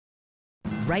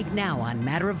Right now on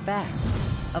Matter of Fact,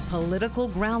 a political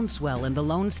groundswell in the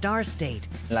Lone Star State.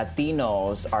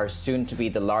 Latinos are soon to be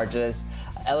the largest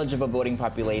eligible voting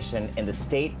population in the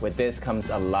state. With this comes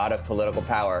a lot of political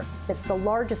power. It's the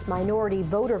largest minority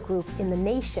voter group in the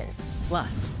nation.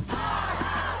 Plus,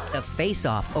 the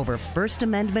face-off over First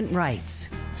Amendment rights.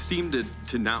 Seem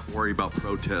to not worry about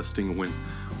protesting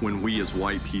when we as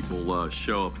white people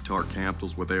show up to our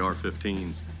capitals with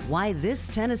AR-15s. Why this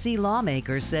Tennessee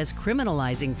lawmaker says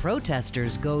criminalizing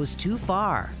protesters goes too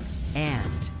far.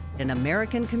 And an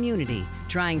American community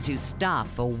trying to stop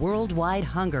a worldwide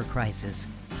hunger crisis,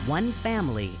 one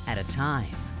family at a time.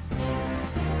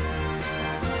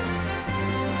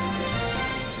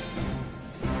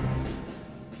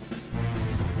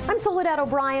 I'm Soledad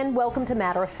O'Brien. Welcome to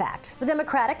Matter of Fact. The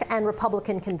Democratic and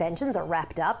Republican conventions are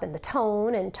wrapped up and the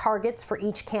tone and targets for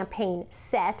each campaign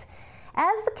set.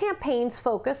 As the campaigns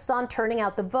focus on turning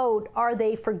out the vote, are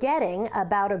they forgetting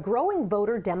about a growing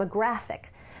voter demographic?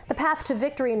 The path to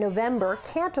victory in November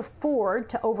can't afford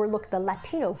to overlook the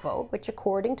Latino vote, which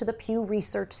according to the Pew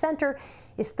Research Center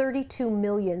is 32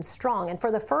 million strong. And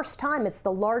for the first time, it's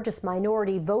the largest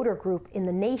minority voter group in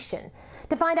the nation.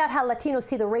 To find out how Latinos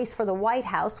see the race for the White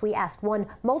House, we asked one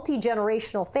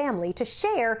multi-generational family to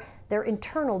share their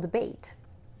internal debate.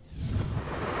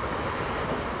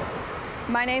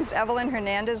 My name's Evelyn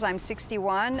Hernandez. I'm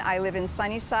 61. I live in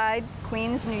Sunnyside,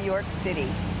 Queens, New York City.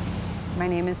 My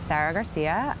name is Sarah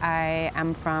Garcia. I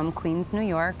am from Queens, New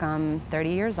York. I'm 30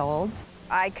 years old.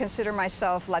 I consider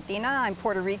myself Latina. I'm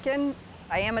Puerto Rican.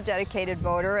 I am a dedicated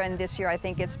voter, and this year I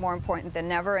think it's more important than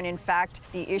ever. And in fact,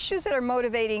 the issues that are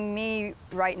motivating me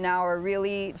right now are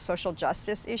really social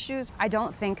justice issues. I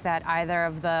don't think that either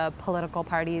of the political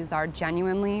parties are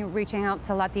genuinely reaching out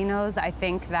to Latinos. I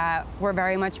think that we're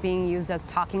very much being used as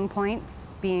talking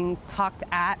points, being talked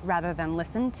at rather than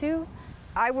listened to.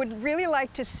 I would really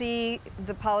like to see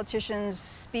the politicians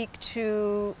speak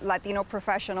to Latino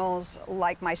professionals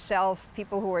like myself,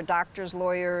 people who are doctors,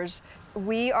 lawyers.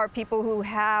 We are people who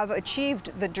have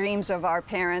achieved the dreams of our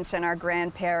parents and our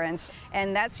grandparents,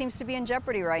 and that seems to be in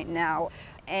jeopardy right now.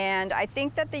 And I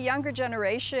think that the younger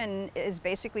generation is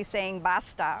basically saying,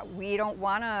 basta, we don't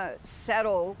want to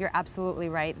settle. You're absolutely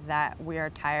right that we are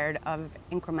tired of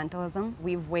incrementalism.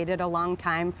 We've waited a long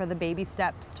time for the baby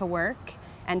steps to work,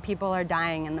 and people are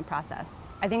dying in the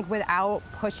process. I think without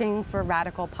pushing for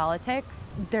radical politics,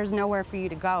 there's nowhere for you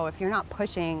to go. If you're not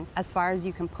pushing as far as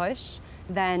you can push,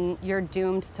 then you're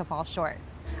doomed to fall short.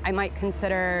 I might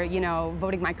consider,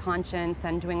 voting my conscience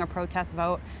and doing a protest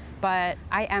vote, but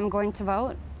I am going to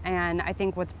vote, and I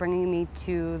think what's bringing me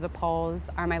to the polls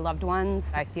are my loved ones.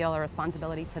 I feel a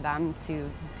responsibility to them to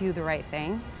do the right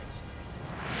thing.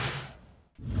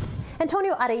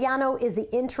 Antonio Arellano is the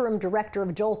interim director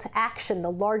of Jolt Action,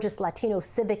 the largest Latino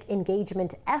civic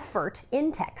engagement effort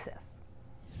in Texas.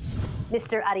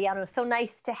 Mr. Arellano, so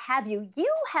nice to have you.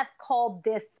 You have called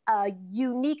this a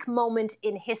unique moment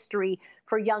in history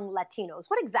for young Latinos.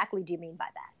 What exactly do you mean by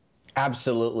that?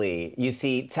 Absolutely. You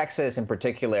see, Texas in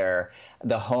particular,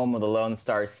 the home of the Lone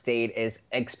Star State, is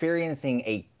experiencing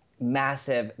a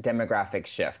massive demographic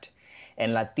shift.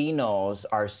 And Latinos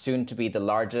are soon to be the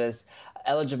largest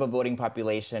eligible voting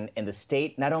population in the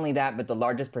state. Not only that, but the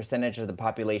largest percentage of the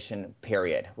population,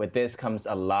 period. With this comes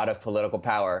a lot of political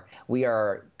power. We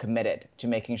are committed to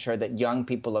making sure that young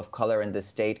people of color in this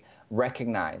state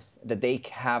recognize that they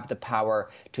have the power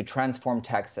to transform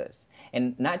Texas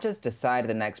and not just decide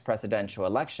the next presidential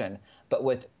election, but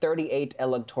with 38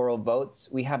 electoral votes,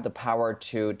 we have the power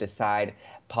to decide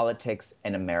politics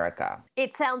in America.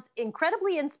 It sounds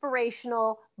incredibly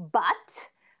inspirational, but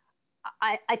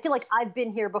I feel like I've been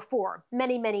here before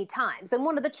many, many times. And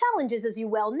one of the challenges, as you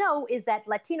well know, is that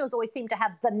Latinos always seem to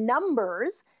have the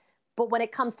numbers, but when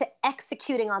it comes to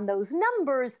executing on those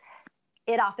numbers,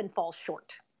 it often falls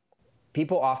short.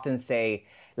 People often say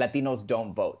Latinos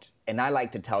don't vote. And I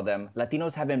like to tell them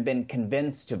Latinos haven't been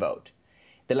convinced to vote.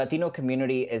 The Latino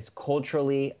community is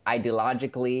culturally,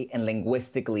 ideologically, and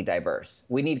linguistically diverse.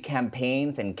 We need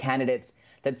campaigns and candidates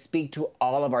that speak to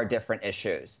all of our different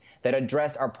issues, that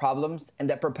address our problems, and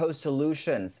that propose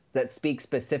solutions that speak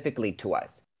specifically to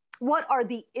us. What are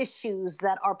the issues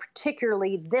that are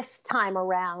particularly this time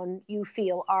around you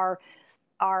feel are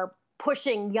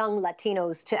pushing young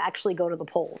Latinos to actually go to the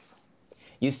polls?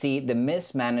 You see, the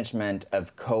mismanagement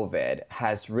of COVID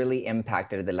has really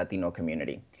impacted the Latino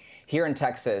community. Here in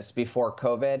Texas, before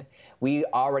COVID, we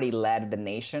already led the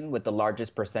nation with the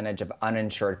largest percentage of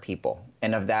uninsured people.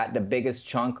 And of that, the biggest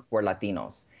chunk were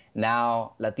Latinos.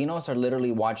 Now, Latinos are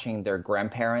literally watching their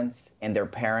grandparents and their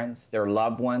parents, their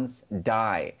loved ones,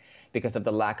 die because of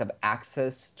the lack of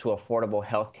access to affordable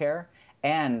health care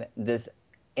and this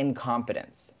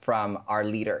incompetence from our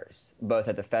leaders, both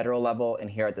at the federal level and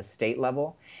here at the state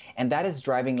level. And that is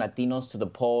driving Latinos to the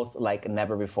polls like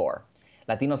never before.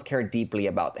 Latinos care deeply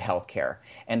about healthcare,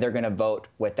 and they're going to vote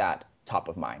with that top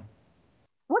of mind.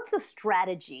 What's the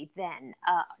strategy then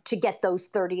to get those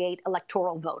 38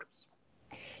 electoral voters?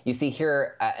 You see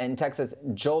here in Texas,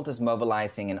 JOLT is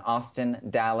mobilizing in Austin,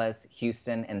 Dallas,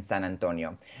 Houston, and San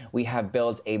Antonio. We have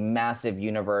built a massive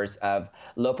universe of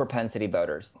low propensity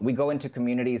voters. We go into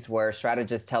communities where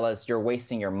strategists tell us you're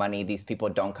wasting your money. These people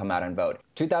don't come out and vote.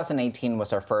 2018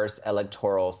 was our first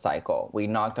electoral cycle. We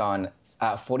knocked on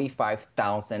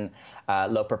 45,000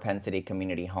 low propensity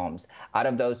community homes. Out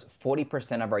of those,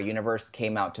 40% of our universe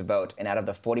came out to vote. And out of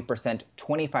the 40%,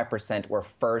 25% were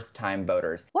first-time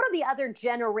voters. What are the other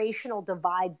generational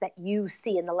divides that you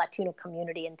see in the Latino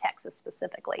community in Texas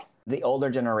specifically? The older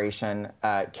generation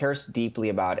cares deeply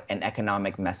about an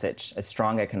economic message, a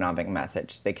strong economic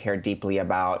message. They care deeply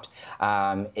about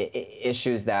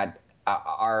issues that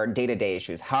are day-to-day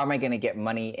issues. How am I going to get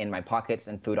money in my pockets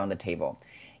and food on the table?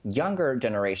 Younger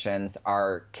generations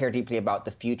care deeply about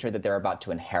the future that they're about to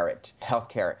inherit.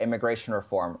 Healthcare, immigration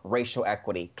reform, racial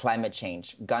equity, climate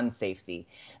change, gun safety.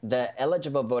 The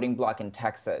eligible voting bloc in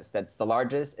Texas, that's the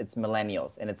largest, it's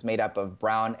millennials, and it's made up of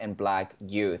brown and black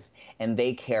youth. And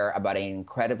they care about an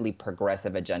incredibly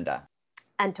progressive agenda.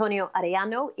 Antonio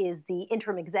Arellano is the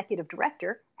interim executive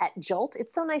director at JOLT.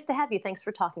 It's so nice to have you. Thanks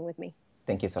for talking with me.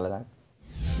 Thank you, Soledad.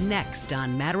 Next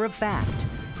on Matter of Fact,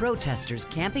 protesters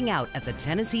camping out at the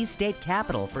Tennessee state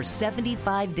capitol for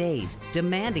 75 days,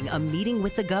 demanding a meeting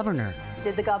with the governor.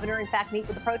 Did the governor, in fact, meet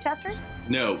with the protesters?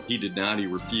 No, he did not. He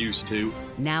refused to.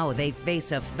 Now they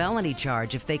face a felony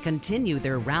charge if they continue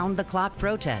their round-the-clock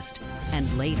protest.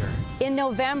 And later, in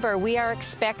November, we are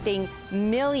expecting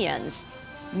millions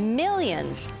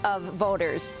of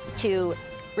voters to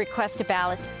request a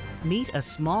ballot. meet a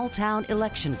small-town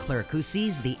election clerk who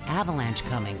sees the avalanche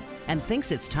coming and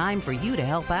thinks it's time for you to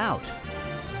help out.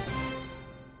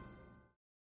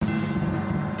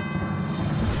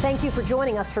 Thank you for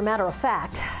joining us for Matter of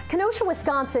Fact. Kenosha,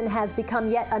 Wisconsin has become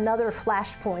yet another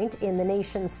flashpoint in the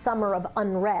nation's summer of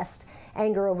unrest.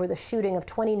 Anger over the shooting of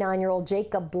 29-year-old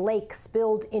Jacob Blake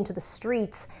spilled into the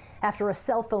streets after a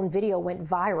cell phone video went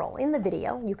viral. In the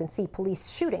video, you can see police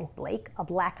shooting Blake, a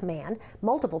black man,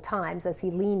 multiple times as he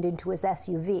leaned into his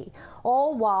SUV,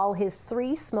 all while his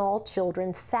 3 small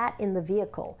children sat in the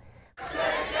vehicle.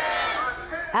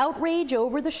 Outrage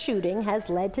over the shooting has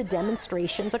led to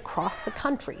demonstrations across the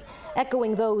country,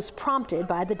 echoing those prompted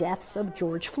by the deaths of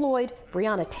George Floyd,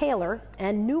 Breonna Taylor,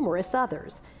 and numerous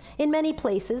others. In many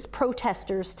places,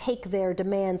 protesters take their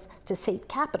demands to state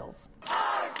capitals.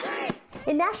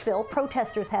 In Nashville,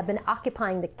 protesters have been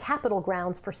occupying the Capitol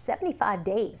grounds for 75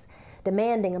 days,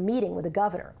 demanding a meeting with the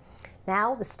governor.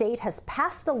 Now, the state has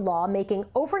passed a law making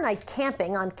overnight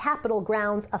camping on Capitol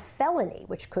grounds a felony,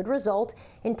 which could result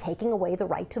in taking away the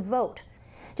right to vote.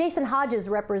 Jason Hodges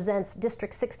represents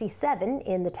District 67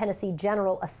 in the Tennessee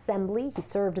General Assembly. He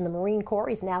served in the Marine Corps.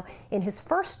 He's now in his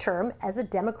first term as a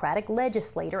Democratic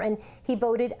legislator, and he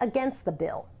voted against the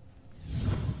bill.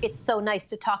 It's so nice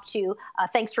to talk to you.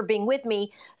 Thanks for being with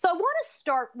me. So I want to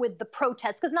start with the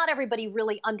protests, because not everybody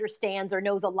really understands or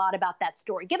knows a lot about that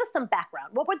story. Give us some background.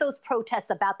 What were those protests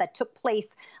about that took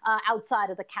place outside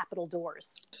of the Capitol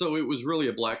doors? So it was really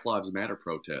a Black Lives Matter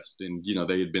protest. And, you know,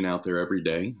 they had been out there every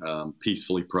day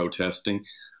peacefully protesting.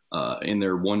 And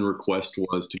their one request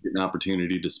was to get an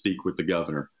opportunity to speak with the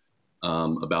governor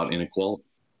about inequality.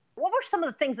 What were some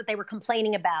of the things that they were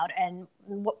complaining about and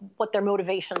what their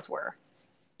motivations were?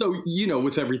 So, you know,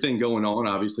 with everything going on,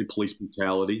 obviously police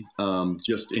brutality,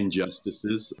 just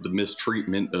injustices, the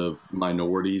mistreatment of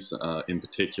minorities in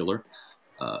particular,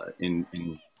 in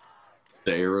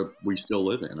the era we still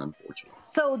live in, unfortunately.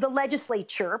 So the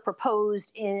legislature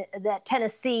proposed that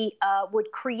Tennessee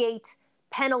would create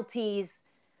penalties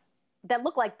that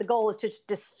look like the goal is to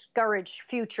discourage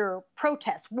future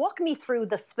protests. Walk me through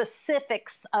the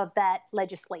specifics of that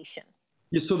legislation.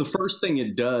 Yeah, so the first thing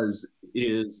it does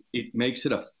is it makes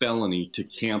it a felony to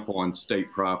camp on state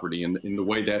property. And the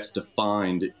way that's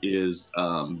defined is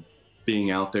being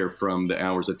out there from the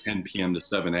hours of 10 p.m. to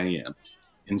 7 a.m.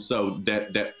 And so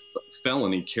that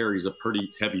felony carries a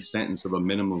pretty heavy sentence of a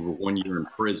minimum of 1 year in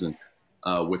prison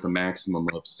with a maximum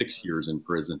of 6 years in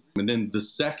prison. And then the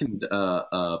second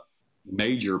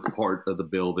major part of the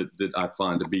bill that I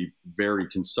find to be very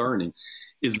concerning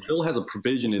is the bill has a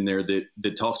provision in there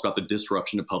that talks about the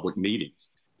disruption of public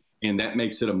meetings. And that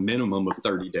makes it a minimum of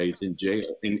 30 days in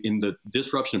jail. And in the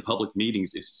disruption of public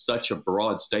meetings is such a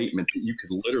broad statement that you could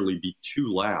literally be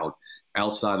too loud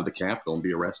outside of the Capitol and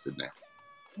be arrested now.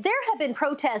 There have been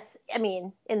protests,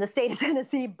 in the state of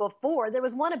Tennessee before. There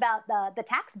was one about the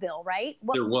tax bill, right?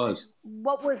 There was.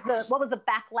 What was the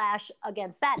backlash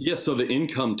against that? Yes, so the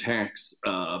income tax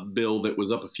bill that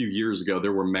was up a few years ago,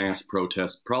 there were mass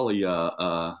protests, probably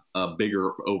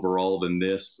bigger overall than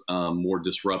this, more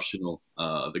disruptional.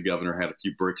 The governor had a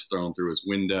few bricks thrown through his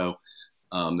window.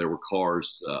 There were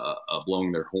cars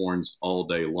blowing their horns all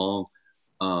day long.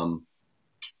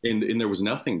 And there was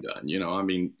nothing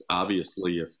done,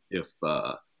 obviously if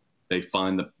they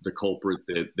find the culprit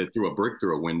that threw a brick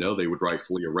through a window, they would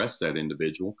rightfully arrest that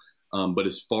individual. But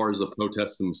as far as the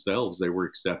protests themselves, they were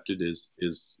accepted as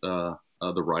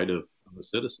the right of the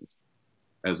citizens,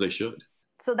 as they should.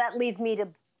 So that leads me to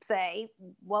say,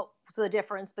 what's the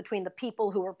difference between the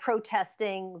people who are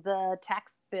protesting the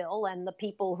tax bill and the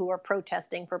people who are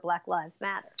protesting for Black Lives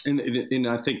Matter? And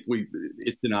I think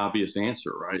it's an obvious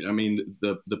answer, right?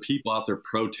 The people out there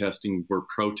protesting were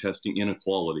protesting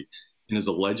inequality. And as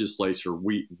a legislature,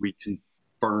 we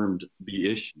confirmed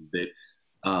the issue that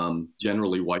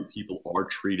generally white people are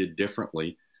treated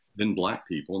differently than Black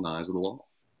people in the eyes of the law.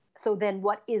 So then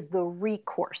what is the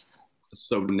recourse?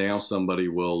 So now somebody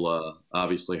will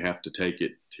obviously have to take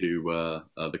it to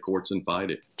the courts and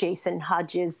fight it. Jason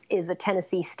Hodges is a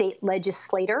Tennessee state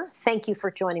legislator. Thank you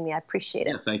for joining me. I appreciate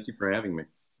it. Yeah, thank you for having me.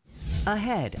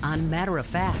 Ahead on Matter of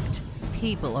Fact,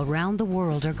 people around the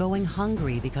world are going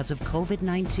hungry because of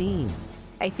COVID-19.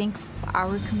 I think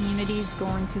our community is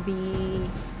going to be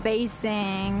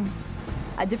facing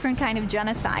a different kind of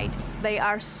genocide. They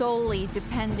are solely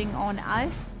depending on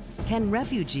us. Can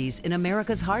refugees in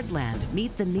America's heartland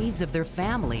meet the needs of their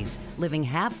families living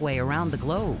halfway around the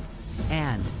globe?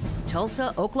 And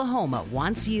Tulsa, Oklahoma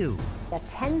wants you. A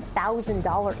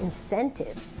 $10,000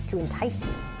 incentive to entice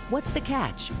you. What's the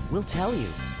catch? We'll tell you.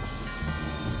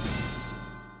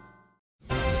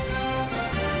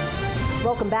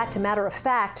 Welcome back to Matter of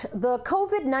Fact. The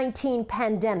COVID-19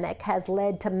 pandemic has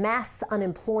led to mass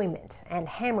unemployment and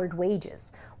hammered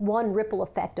wages. One ripple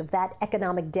effect of that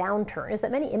economic downturn is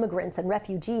that many immigrants and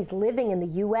refugees living in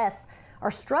the U.S. are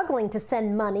struggling to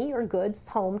send money or goods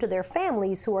home to their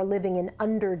families who are living in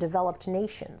underdeveloped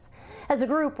nations. As a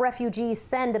group, refugees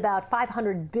send about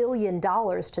 $500 billion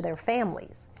to their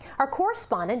families. Our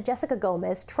correspondent, Jessica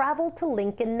Gomez, traveled to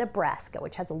Lincoln, Nebraska,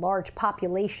 which has a large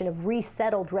population of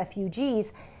resettled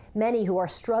refugees, many who are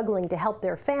struggling to help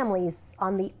their families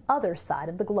on the other side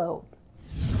of the globe.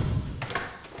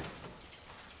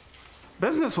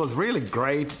 Business was really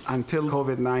great until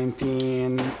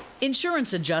COVID-19.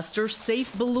 Insurance adjuster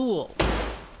Saif Balloul.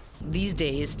 These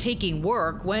days, taking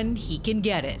work when he can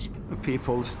get it.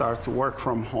 People start to work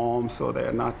from home, so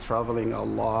they're not traveling a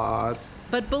lot.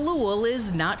 But Balloul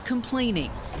is not complaining.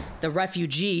 The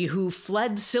refugee who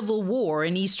fled civil war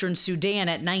in eastern Sudan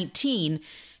at 19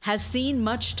 has seen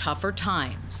much tougher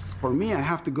times. For me, I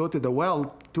have to go to the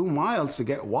well 2 miles to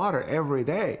get water every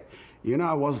day.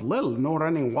 I was little, no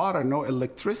running water, no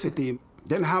electricity.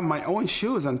 Didn't have my own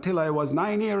shoes until I was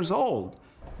 9 years old.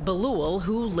 Balloul,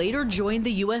 who later joined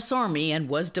the U.S. Army and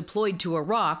was deployed to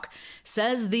Iraq,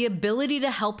 says the ability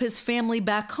to help his family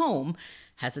back home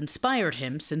has inspired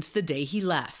him since the day he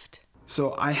left.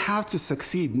 So I have to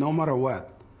succeed no matter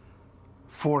what,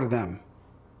 for them,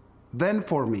 then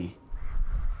for me.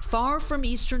 Far from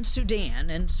eastern Sudan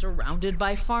and surrounded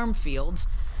by farm fields,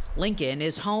 Lincoln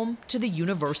is home to the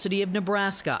University of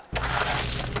Nebraska.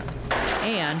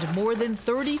 And more than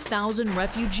 30,000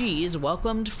 refugees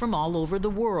welcomed from all over the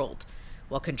world.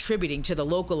 While contributing to the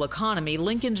local economy,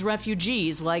 Lincoln's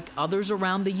refugees, like others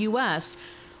around the U.S.,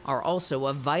 are also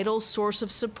a vital source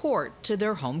of support to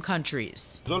their home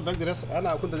countries.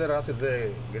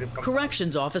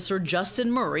 Corrections officer Justin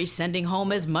Murray sending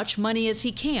home as much money as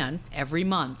he can every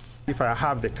month. If I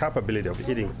have the capability of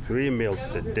eating 3 meals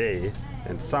a day,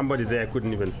 and somebody there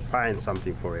couldn't even find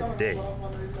something for a day,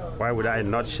 why would I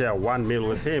not share 1 meal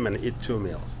with him and eat 2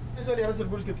 meals?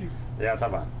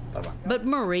 But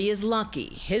Murray is lucky.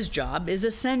 His job is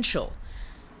essential.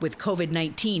 With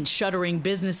COVID-19 shuttering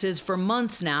businesses for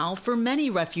months now, for many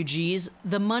refugees,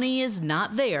 the money is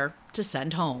not there to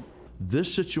send home.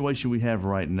 This situation we have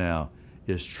right now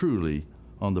is truly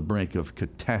on the brink of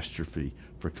catastrophe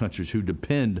for countries who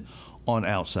depend on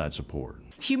outside support.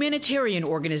 Humanitarian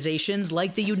organizations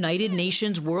like the United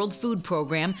Nations World Food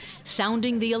Program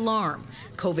sounding the alarm.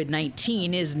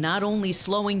 COVID-19 is not only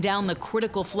slowing down the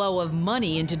critical flow of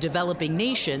money into developing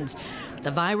nations,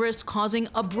 the virus causing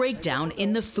a breakdown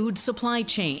in the food supply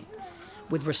chain.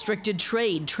 With restricted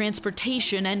trade,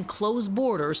 transportation, and closed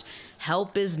borders,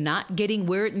 help is not getting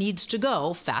where it needs to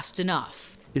go fast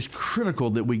enough. It's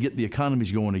critical that we get the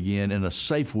economies going again in a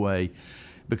safe way,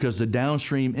 because the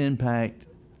downstream impact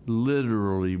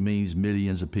literally means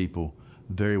millions of people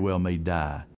very well may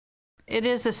die. It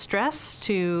is a stress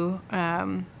to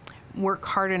work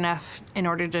hard enough in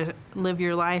order to live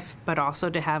your life, but also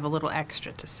to have a little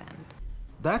extra to send.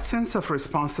 That sense of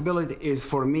responsibility is,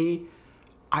 for me,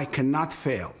 I cannot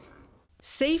fail.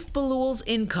 Saif Balloul's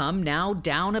income now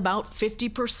down about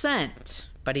 50%,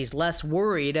 but he's less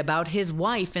worried about his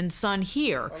wife and son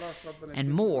here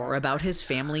and more about his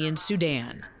family in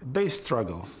Sudan. They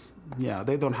struggle. Yeah,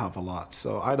 they don't have a lot,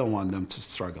 so I don't want them to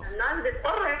struggle.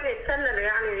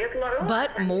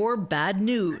 But more bad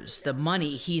news. The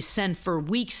money he's sent for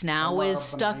weeks now is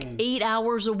stuck 8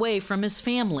 hours away from his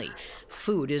family.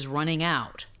 Food is running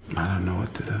out. I don't know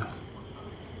what to do.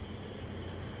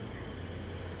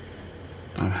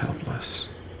 I'm helpless.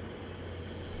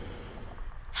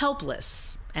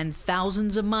 Helpless and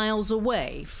thousands of miles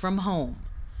away from home.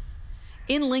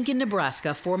 In Lincoln,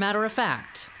 Nebraska, for Matter of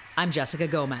Fact, I'm Jessica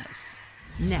Gomez.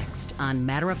 Next on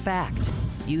Matter of Fact,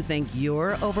 you think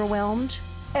you're overwhelmed?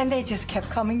 And they just kept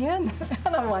coming in.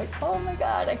 And I'm like, oh my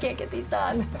God, I can't get these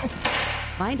done.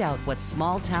 Find out what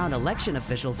small-town election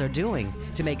officials are doing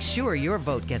to make sure your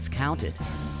vote gets counted.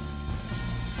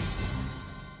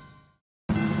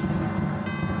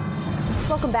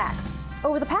 Welcome back.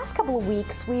 Over the past couple of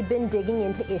weeks, we've been digging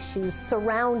into issues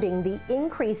surrounding the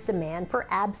increased demand for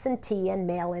absentee and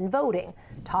mail-in voting,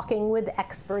 talking with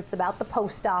experts about the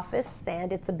post office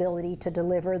and its ability to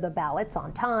deliver the ballots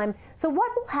on time. So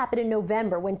what will happen in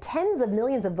November when tens of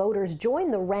millions of voters join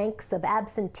the ranks of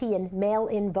absentee and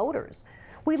mail-in voters?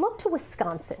 We look to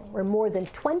Wisconsin, where more than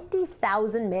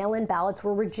 20,000 mail-in ballots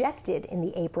were rejected in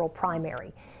the April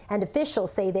primary. And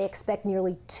officials say they expect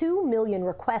nearly 2 million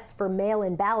requests for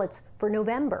mail-in ballots for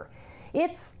November.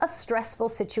 It's a stressful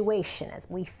situation,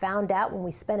 as we found out when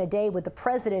we spent a day with the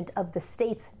president of the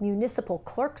state's Municipal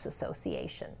Clerks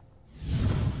Association.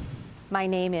 My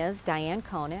name is Diane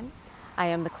Conan. I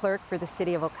am the clerk for the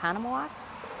city of Oconomowoc,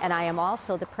 and I am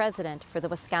also the president for the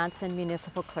Wisconsin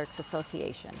Municipal Clerks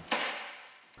Association.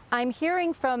 I'm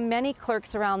hearing from many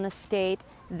clerks around the state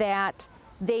that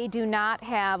they do not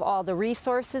have all the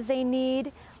resources they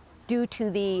need due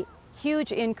to the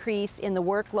huge increase in the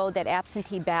workload that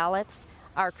absentee ballots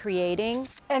are creating.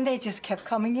 And they just kept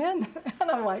coming in. And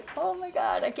I'm like, oh my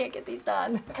God, I can't get these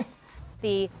done.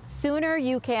 The sooner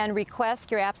you can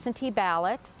request your absentee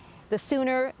ballot, the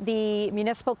sooner the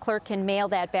municipal clerk can mail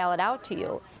that ballot out to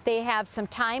you. They have some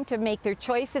time to make their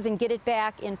choices and get it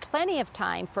back in plenty of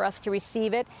time for us to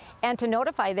receive it and to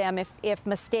notify them if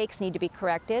mistakes need to be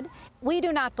corrected. We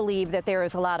do not believe that there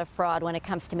is a lot of fraud when it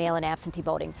comes to mail-in absentee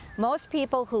voting. Most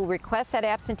people who request that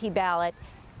absentee ballot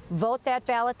vote that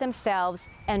ballot themselves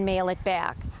and mail it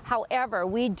back. However,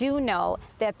 we do know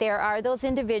that there are those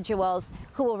individuals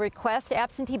who will request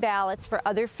absentee ballots for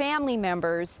other family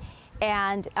members,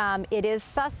 and it is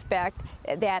suspect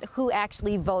that who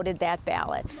actually voted that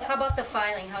ballot. How about the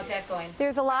filing? How's that going?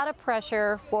 There's a lot of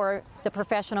pressure for the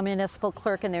professional municipal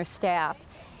clerk and their staff.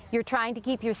 You're trying to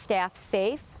keep your staff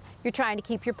safe. You're trying to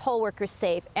keep your poll workers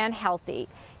safe and healthy.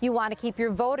 You want to keep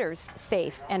your voters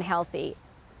safe and healthy.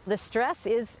 The stress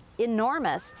is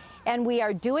enormous, and we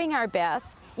are doing our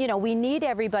best. You know, we need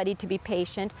everybody to be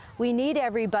patient. We need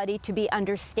everybody to be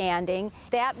understanding.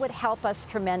 That would help us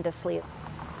tremendously.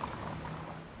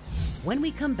 When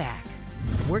we come back,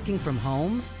 working from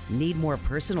home, need more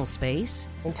personal space?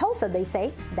 In Tulsa, they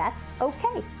say that's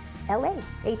okay.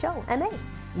 LAHOMA.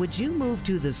 Would you move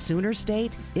to the Sooner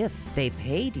State if they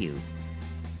paid you?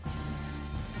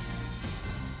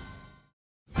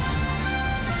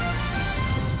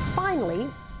 Finally,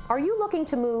 are you looking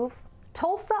to move?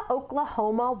 Tulsa,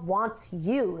 Oklahoma wants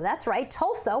you. That's right,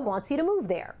 Tulsa wants you to move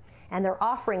there. And they're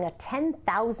offering a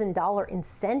 $10,000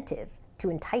 incentive to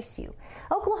entice you.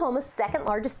 Oklahoma's second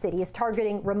largest city is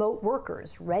targeting remote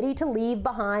workers ready to leave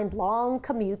behind long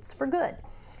commutes for good.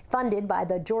 Funded by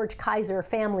the George Kaiser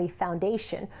Family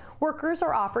Foundation, workers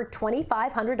are offered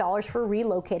 $2,500 for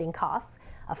relocating costs,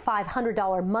 a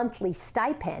 $500 monthly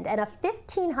stipend, and a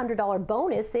 $1,500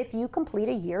 bonus if you complete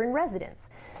a year in residence.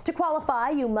 To qualify,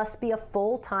 you must be a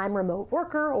full-time remote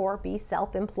worker or be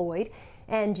self-employed,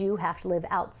 and you have to live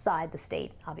outside the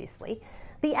state, obviously.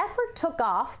 The effort took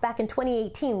off back in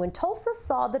 2018 when Tulsa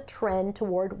saw the trend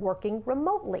toward working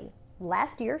remotely.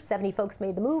 Last year, 70 folks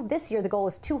made the move. This year, the goal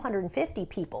is 250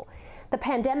 people. The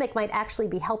pandemic might actually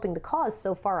be helping the cause.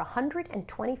 So far,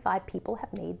 125 people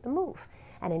have made the move.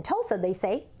 And in Tulsa, they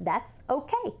say that's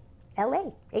okay.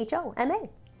 LAHOMA.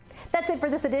 That's it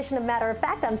for this edition of Matter of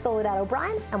Fact. I'm Soledad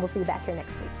O'Brien, and we'll see you back here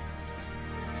next week.